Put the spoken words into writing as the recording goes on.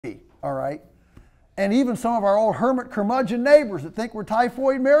all right? And even some of our old hermit curmudgeon neighbors that think we're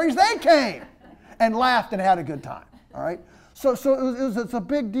typhoid Marys, they came and laughed and had a good time, all right? So it's a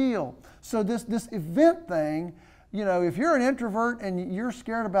big deal. So this event thing, you know, if you're an introvert and you're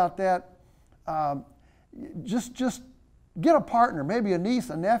scared about that, just get a partner, maybe a niece,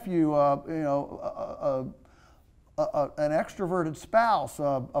 a nephew, you know, an extroverted spouse,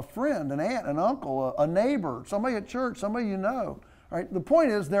 a friend, an aunt, an uncle, a neighbor, somebody at church, somebody you know. Right? The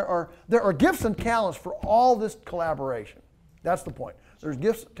point is there are gifts and talents for all this collaboration. That's the point. There's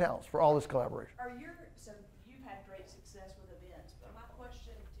gifts and talents for all this collaboration. So you've had great success with events, but my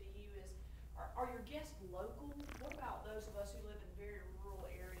question to you is, are your guests local? What about those of us who live in very rural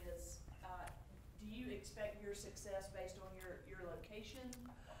areas? Do you expect your success based on your location?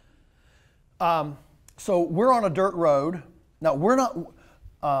 So we're on a dirt road. Now we're not,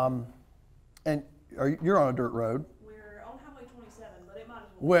 and you're on a dirt road.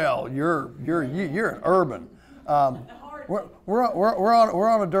 Well, you're an urban. We're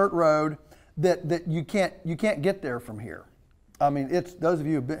on a dirt road that you can't get there from here. I mean, it's those of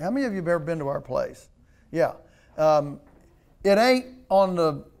you. How many of you have ever been to our place? Yeah, it ain't on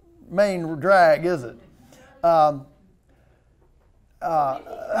the main drag, is it? But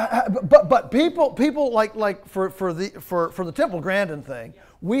people like for the Temple Grandin thing,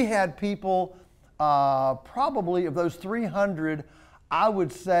 we had people probably of those 300. I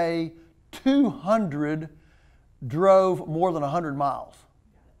would say 200 drove more than 100 miles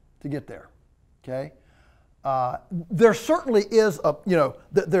to get there. Okay, there certainly is a, you know,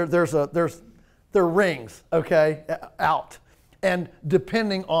 there are rings, okay, out, and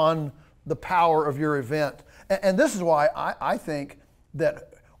depending on the power of your event, and this is why I think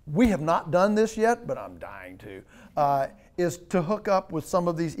that we have not done this yet, but I'm dying to, is to hook up with some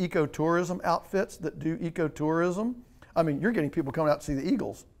of these ecotourism outfits that do ecotourism. I mean, you're getting people coming out to see the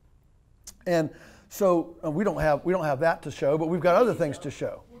eagles, and so we don't have that to show, but we've got other things to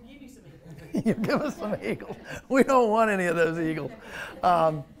show. We'll give you some eagles. You give us some eagles. We don't want any of those eagles.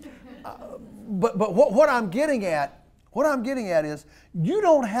 But what I'm getting at is you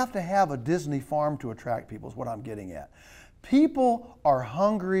don't have to have a Disney farm to attract people. Is what I'm getting at. People are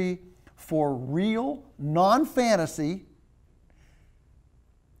hungry for real, non-fantasy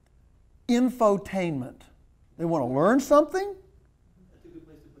infotainment. They want to learn something. That's a good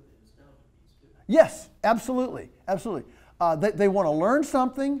place to put the nostalgia piece too. Yes, absolutely, absolutely. They want to learn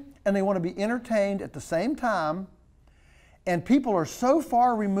something and they want to be entertained at the same time. And people are so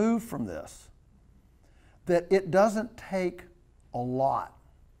far removed from this that it doesn't take a lot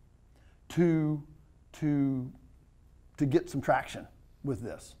to get some traction with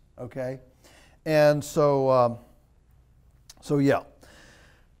this. Okay, and so yeah.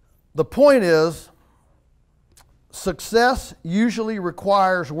 The point is, success usually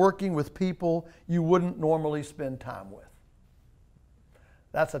requires working with people you wouldn't normally spend time with.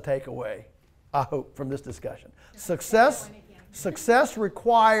 That's a takeaway, I hope, from this discussion. Success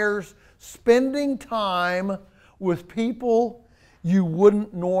requires spending time with people you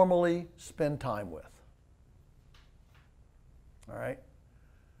wouldn't normally spend time with. All right?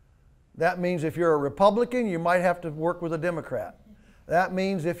 That means if you're a Republican, you might have to work with a Democrat. That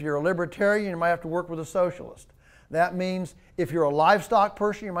means if you're a libertarian, you might have to work with a socialist. That means if you're a livestock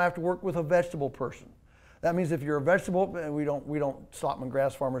person, you might have to work with a vegetable person. That means if you're a vegetable, we don't Salatin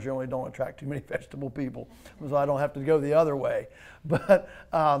grass farmers generally don't attract too many vegetable people, so I don't have to go the other way. But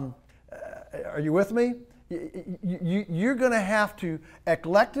are you with me? You're going to have to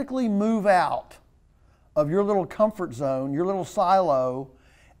eclectically move out of your little comfort zone, your little silo,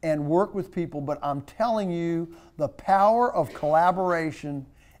 and work with people. But I'm telling you, the power of collaboration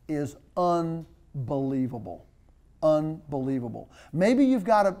is unbelievable. Unbelievable. Maybe you've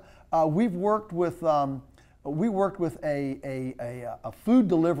got a. We worked with a food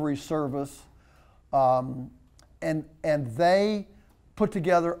delivery service, and they put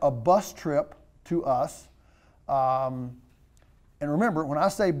together a bus trip to us. And remember, when I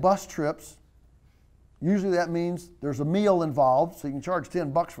say bus trips, usually that means there's a meal involved, so you can charge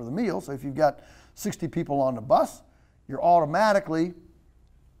 $10 for the meal. So if you've got 60 people on the bus, you're automatically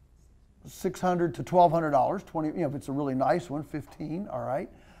 $600 to $1,200, 20. You know, if it's a really nice one, 15. All right.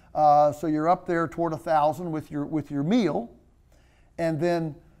 So you're up there toward 1,000 with your meal, and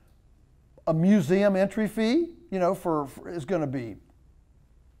then a museum entry fee. You know, for is going to be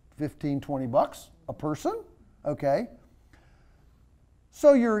 $15, $20 a person. Okay.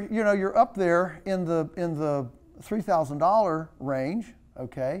 So you're up there in the $3,000 range.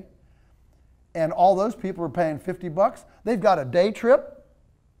 Okay. And all those people are paying $50. They've got a day trip.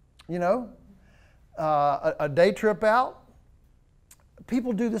 You know, a day trip out,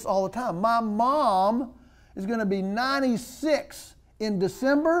 people do this all the time. My mom is going to be 96 in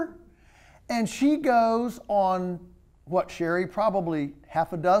December, and she goes on, what, Sheri, probably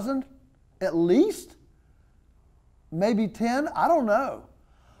half a dozen at least, maybe 10, I don't know,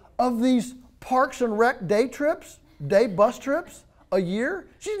 of these Parks and Rec day bus trips a year.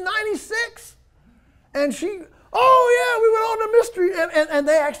 She's 96. And she, oh yeah, we went on a mystery, and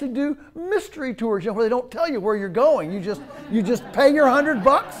they actually do mystery tours, where they don't tell you where you're going. You just pay your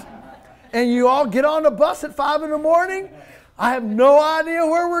 $100, and you all get on the bus at 5 in the morning. I have no idea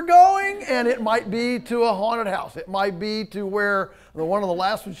where we're going, and it might be to a haunted house. It might be to where one of the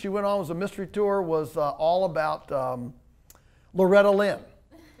last ones she went on was a mystery tour, was all about Loretta Lynn.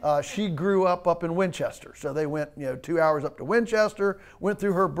 She grew up in Winchester, so they went 2 hours up to Winchester, went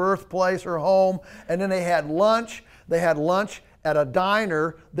through her birthplace, her home, and then they had lunch. They had lunch at a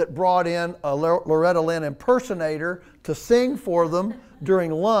diner that brought in a Loretta Lynn impersonator to sing for them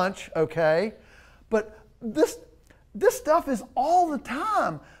during lunch. Okay, but this stuff is all the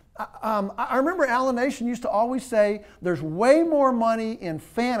time. I remember Alan Nation used to always say, there's way more money in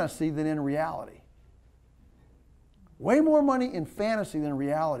fantasy than in reality. Way more money in fantasy than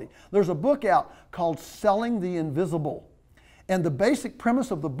reality. There's a book out called Selling the Invisible. And the basic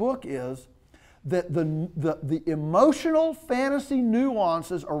premise of the book is that the emotional fantasy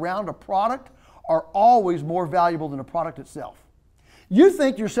nuances around a product are always more valuable than the product itself. You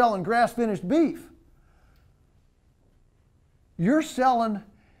think you're selling grass-finished beef. You're selling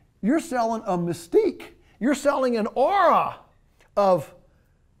a mystique. You're selling an aura of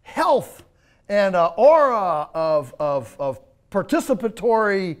health and an aura of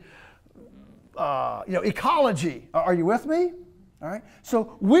participatory ecology. Are you with me? All right.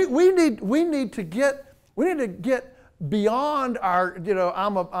 So we need to get beyond our,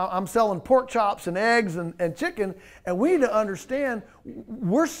 I'm selling pork chops and eggs and chicken, and we need to understand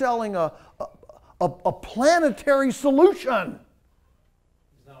we're selling a planetary solution.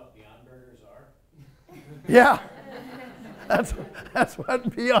 Is that what Beyond Burgers are? Yeah. That's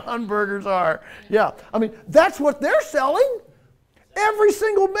what Beyond Burgers are. Yeah. I mean, that's what they're selling. Every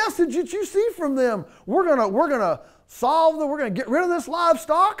single message that you see from them, we're gonna get rid of this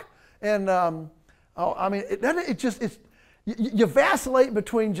livestock, and you vacillate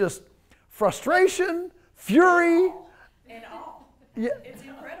between just frustration, fury, and awe. Yeah. It's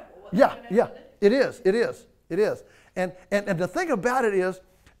incredible. Yeah. It is. And the thing about it is,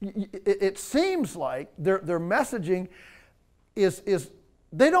 it seems like their messaging is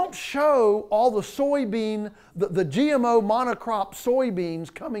they don't show all the soybean, the GMO monocrop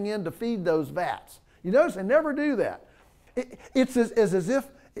soybeans coming in to feed those vats. You notice they never do that. It's as if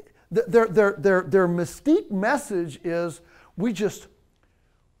their mystique message is we just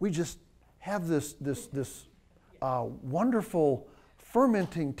have this wonderful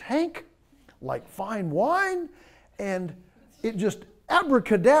fermenting tank like fine wine, and it just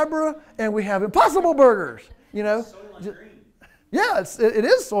abracadabra, and we have impossible burgers. Yeah, it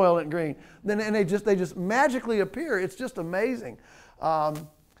is Soylent Green. And they just magically appear. It's just amazing.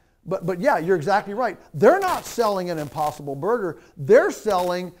 But yeah, you're exactly right. They're not selling an impossible burger. They're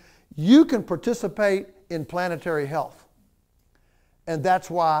selling you can participate in planetary health. And that's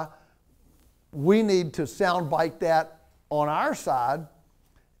why we need to soundbite that on our side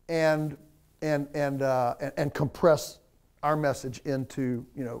and compress our message into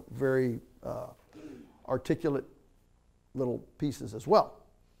very articulate little pieces as well.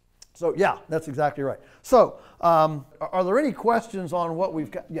 So yeah, that's exactly right. So are there any questions on what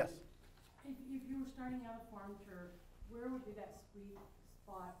we've got? Yes? If you were starting out a farm tour, where would be that sweet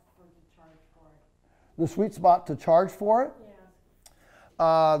spot to charge for it? The sweet spot to charge for it?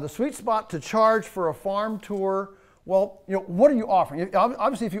 Yeah. The sweet spot to charge for a farm tour, well, what are you offering?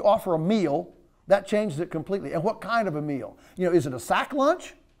 Obviously, if you offer a meal, that changes it completely. And what kind of a meal? Is it a sack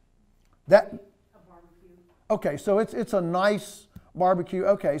lunch? That. Okay, so it's a nice barbecue.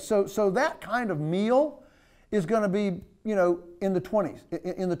 Okay, so that kind of meal is going to be, in the 20s,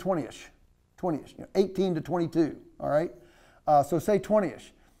 in the 20-ish, 18 to 22, all right? So say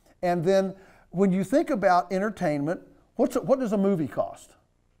 20-ish. And then when you think about entertainment, what does a movie cost?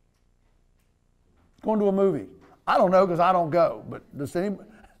 Going to a movie. I don't know because I don't go, but does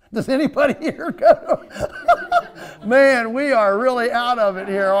anybody here go? Man, we are really out of it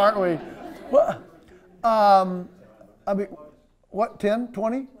here, aren't we? Well, what, 10,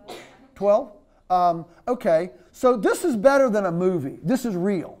 20, 12? Okay, so this is better than a movie. This is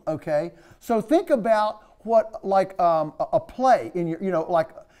real, okay? So think about what, like a play in your, like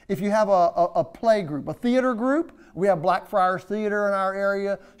if you have a play group, a theater group, We have Blackfriars Theater in our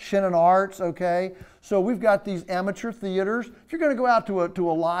area, Shannon Arts, okay? So we've got these amateur theaters. If you're going to go out to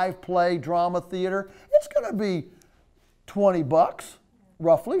a live play drama theater, it's going to be $20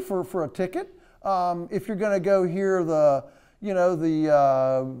 roughly for a ticket. If you're going to go hear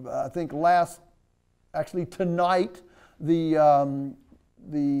I think tonight,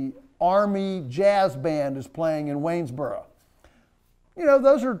 the Army Jazz Band is playing in Waynesboro.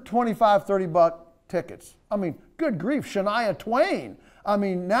 Those are $25, $30 tickets. I mean, good grief, Shania Twain. I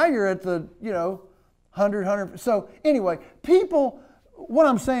mean, now you're at the, 100. So anyway, what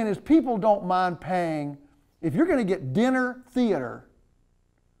I'm saying is people don't mind paying. If you're going to get dinner theater,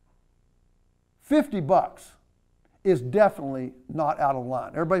 $50 is definitely not out of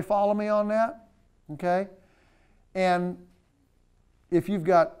line. Everybody follow me on that? Okay? And if you've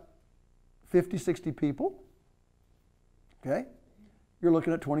got 50, 60 people, okay, you're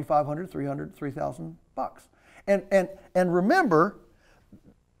looking at $2,500, $300, $3,000. And remember,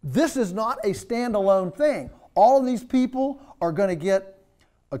 this is not a standalone thing. All of these people are going to get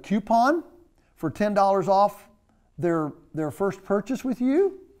a coupon for $10 off their first purchase with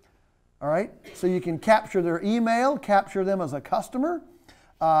you. All right, so you can capture their email, capture them as a customer.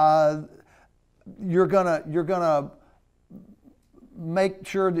 You're gonna make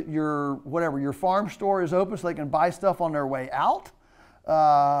sure that your farm store is open so they can buy stuff on their way out.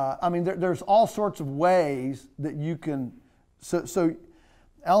 I mean, there's all sorts of ways that you can. So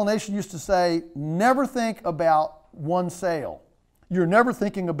Alan Nation used to say, never think about one sale. You're never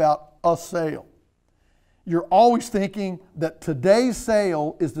thinking about a sale. You're always thinking that today's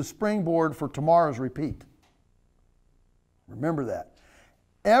sale is the springboard for tomorrow's repeat. Remember that.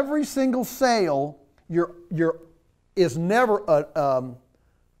 Every single sale is never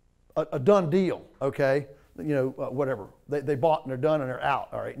a done deal, okay? Whatever. They bought and they're done and they're out,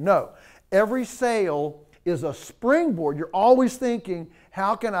 all right? No. Every sale is a springboard. You're always thinking,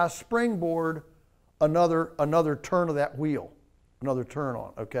 how can I springboard another turn of that wheel? Another turn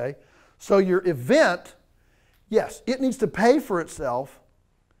on, okay? So your event, yes, it needs to pay for itself,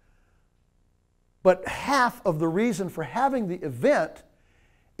 but half of the reason for having the event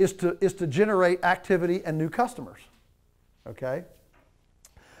is to generate activity and new customers, okay?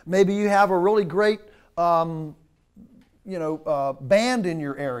 Maybe you have a really great, band in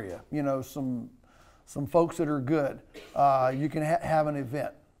your area, some folks that are good. You can have an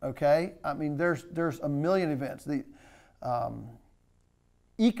event, okay? I mean, there's a million events. The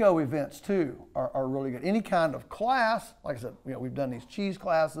eco events too are really good. Any kind of class, like I said, we've done these cheese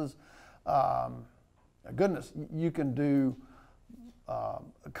classes. Goodness, you can do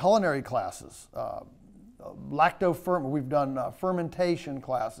culinary classes, we've done fermentation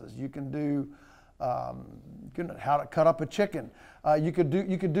classes. You can do how to cut up a chicken. You could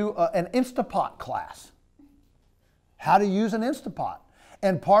do an Instapot class. How to use an Instapot.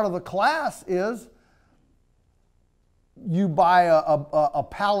 And part of the class is you buy a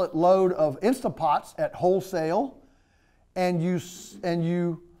pallet load of Instapots at wholesale, and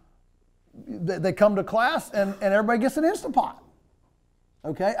they come to class and everybody gets an Instapot.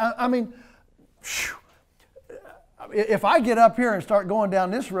 Okay, I mean, if I get up here and start going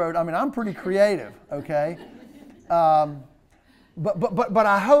down this road, I mean, I'm pretty creative. Okay, but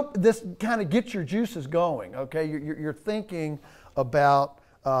I hope this kind of gets your juices going. Okay, you're thinking about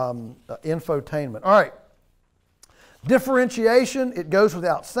infotainment. All right. Differentiation, it goes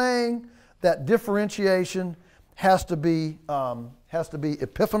without saying that differentiation has to be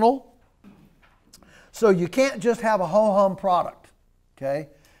epiphanal. So you can't just have a ho-hum product, okay?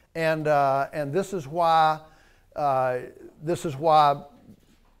 And this is why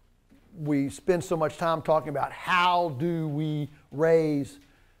we spend so much time talking about how do we raise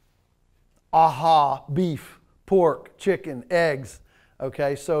beef, pork, chicken, eggs,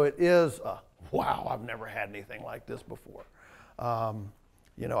 okay? So it is wow, I've never had anything like this before. At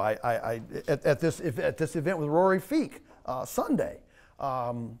this event with Rory Feek Sunday,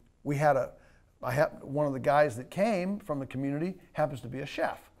 one of the guys that came from the community happens to be a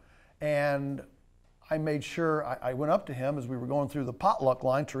chef, and I made sure I went up to him as we were going through the potluck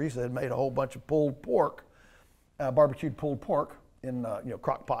line. Teresa had made a whole bunch of pulled pork, barbecued pulled pork in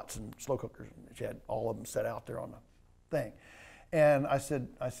crock pots and slow cookers. She had all of them set out there on the thing. And I said,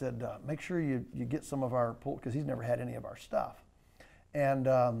 make sure you get some of our pulled, because he's never had any of our stuff. And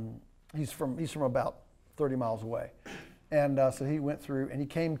he's from about 30 miles away. And so he went through, and he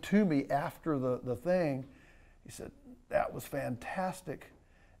came to me after the thing. He said, that was fantastic.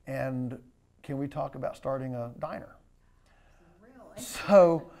 And can we talk about starting a diner? Really?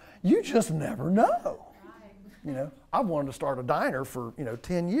 So you just never know. You know, I've wanted to start a diner for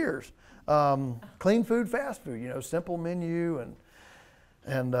 10 years. Clean food, fast food. Simple menu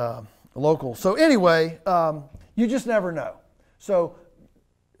and local. So anyway, you just never know. So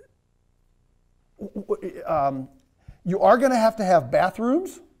you are going to have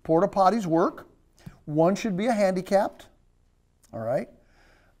bathrooms. Porta potties work. One should be a handicapped. All right.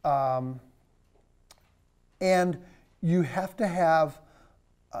 And you have to have,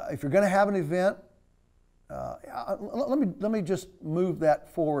 if you're going to have an event, let me just move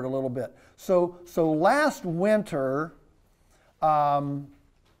that forward a little bit. So last winter,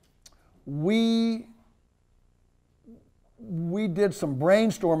 we did some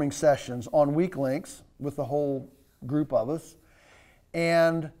brainstorming sessions on week links with the whole group of us,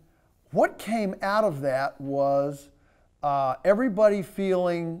 and what came out of that was everybody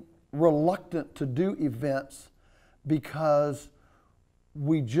feeling reluctant to do events because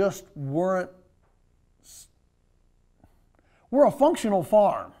we just we're a functional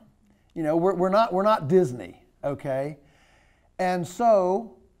farm. We're not Disney, okay? And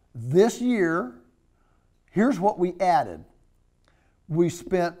so this year, here's what we added. We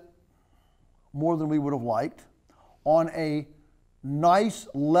spent more than we would have liked on a nice,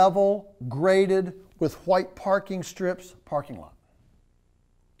 level, graded, with white parking strips parking lot.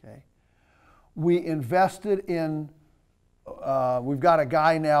 Okay. We invested in, we've got a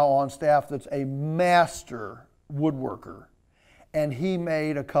guy now on staff that's a master woodworker, and he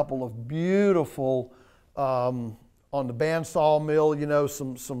made a couple of beautiful, on the bandsaw mill,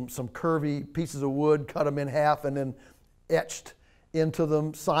 some curvy pieces of wood, cut them in half and then etched into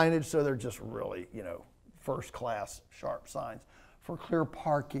them signage, so they're just really, first class sharp signs for clear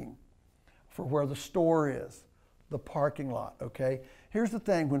parking, for where the store is, the parking lot, okay? Here's the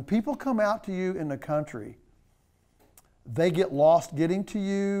thing, when people come out to you in the country, they get lost getting to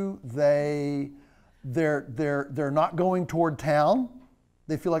you, they're not going toward town,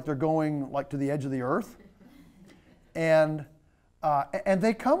 they feel like they're going like to the edge of the earth, and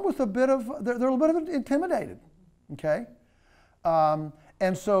they come with a bit of, they're a little bit intimidated, okay?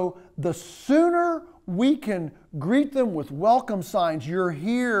 And so the sooner we can greet them with welcome signs, you're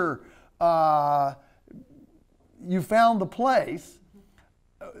here, you found the place,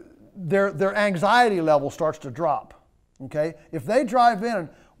 their anxiety level starts to drop, okay? If they drive in,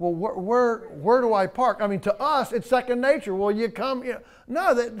 well, where do I park? I mean, to us, it's second nature. Well, you come,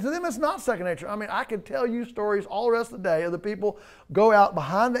 no, to them it's not second nature. I mean, I could tell you stories all the rest of the day of the people go out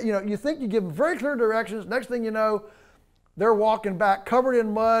behind that, you think you give them very clear directions, next thing you know, they're walking back covered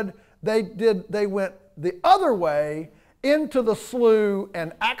in mud. They went the other way into the slough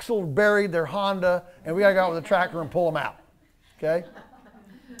and axle buried their Honda, and we got to go out with a tractor and pull them out, okay?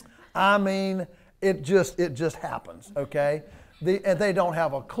 I mean, it just happens, okay? And they don't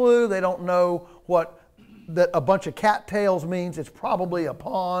have a clue. They don't know what that a bunch of cattails means. It's probably a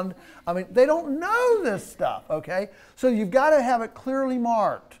pond. I mean, they don't know this stuff, okay? So you've got to have it clearly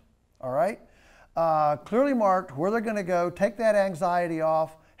marked, all right? Clearly marked where they're going to go. Take that anxiety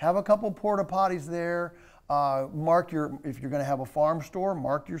off. Have a couple porta potties there. Mark if you're going to have a farm store,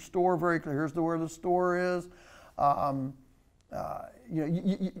 mark your store very clear. Here's where the store is.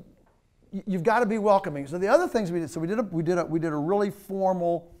 You've got to be welcoming. So the other things we did, so we did a really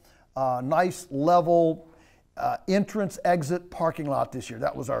formal, nice level entrance exit parking lot this year.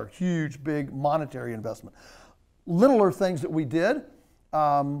 That was our huge, big monetary investment. Littler things that we did,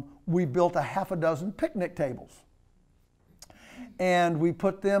 we built a half a dozen picnic tables. And we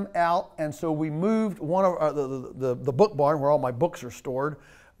put them out, and so we moved one of the book barn where all my books are stored.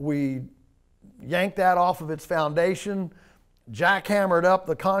 We yanked that off of its foundation, jackhammered up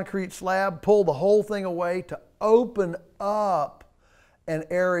the concrete slab, pulled the whole thing away to open up an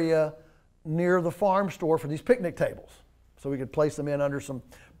area near the farm store for these picnic tables. So we could place them in under some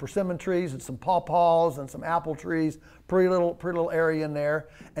persimmon trees and some pawpaws and some apple trees, pretty little area in there.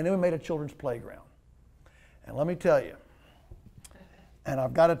 And then we made a children's playground. And let me tell you, and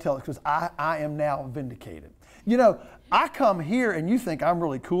I've got to tell it because I am now vindicated. I come here and you think I'm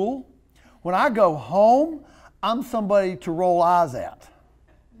really cool. When I go home, I'm somebody to roll eyes at,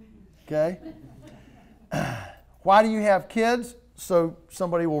 okay? Why do you have kids? So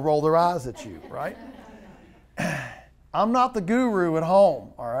somebody will roll their eyes at you, right? I'm not the guru at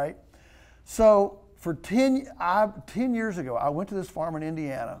home, all right? So for 10 years ago, I went to this farm in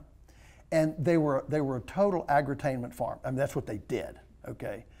Indiana, and they were a total agritainment farm. I mean, that's what they did,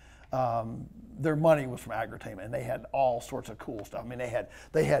 okay? Their money was from agritainment, and they had all sorts of cool stuff. I mean,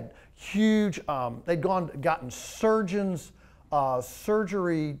 they had huge, they'd gotten surgeons'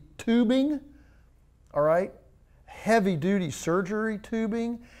 surgery tubing, all right? Heavy-duty surgery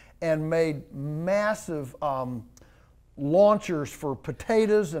tubing, and made massive launchers for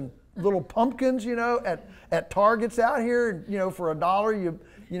potatoes and little pumpkins, you know, at Targets out here. You know, for $1,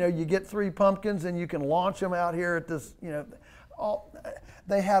 you get 3 pumpkins and you can launch them out here at this, you know.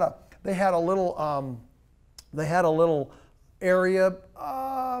 They had a little area,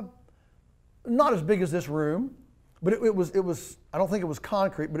 not as big as this room, but it was I don't think it was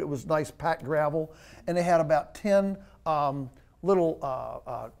concrete, but it was nice packed gravel, and they had about 10 little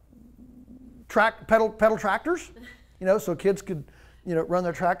pedal tractors, you know, so kids could, you know, run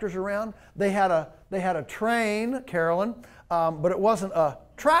their tractors around. They had a train, Carolyn, but it wasn't a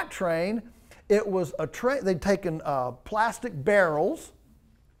track train. It was a train. They'd taken plastic barrels,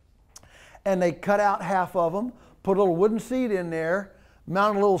 and they cut out half of them, put a little wooden seat in there,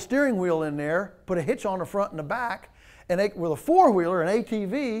 mounted a little steering wheel in there, put a hitch on the front and the back, and they, with a 4-wheeler, an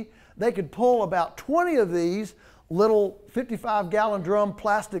ATV, they could pull about 20 of these little 55-gallon drum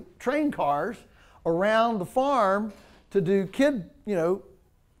plastic train cars around the farm to do kid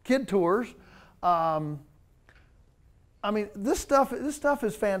tours. I mean, this stuff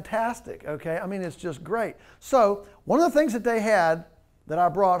is fantastic, okay? I mean, it's just great. So one of the things that they had that I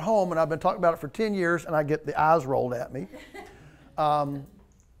brought home, and I've been talking about it for 10 years, and I get the eyes rolled at me, was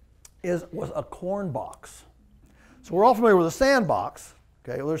a corn box. So we're all familiar with a sandbox,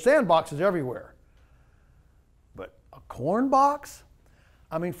 okay? Well, there's sandboxes everywhere. But a corn box?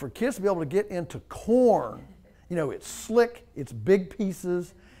 I mean, for kids to be able to get into corn, you know, it's slick, it's big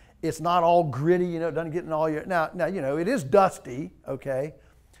pieces, it's not all gritty, you know, it doesn't get in all your, now, you know, it is dusty, okay?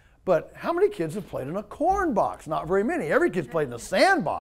 But how many kids have played in a corn box? Not very many. Every kid's played in a sandbox.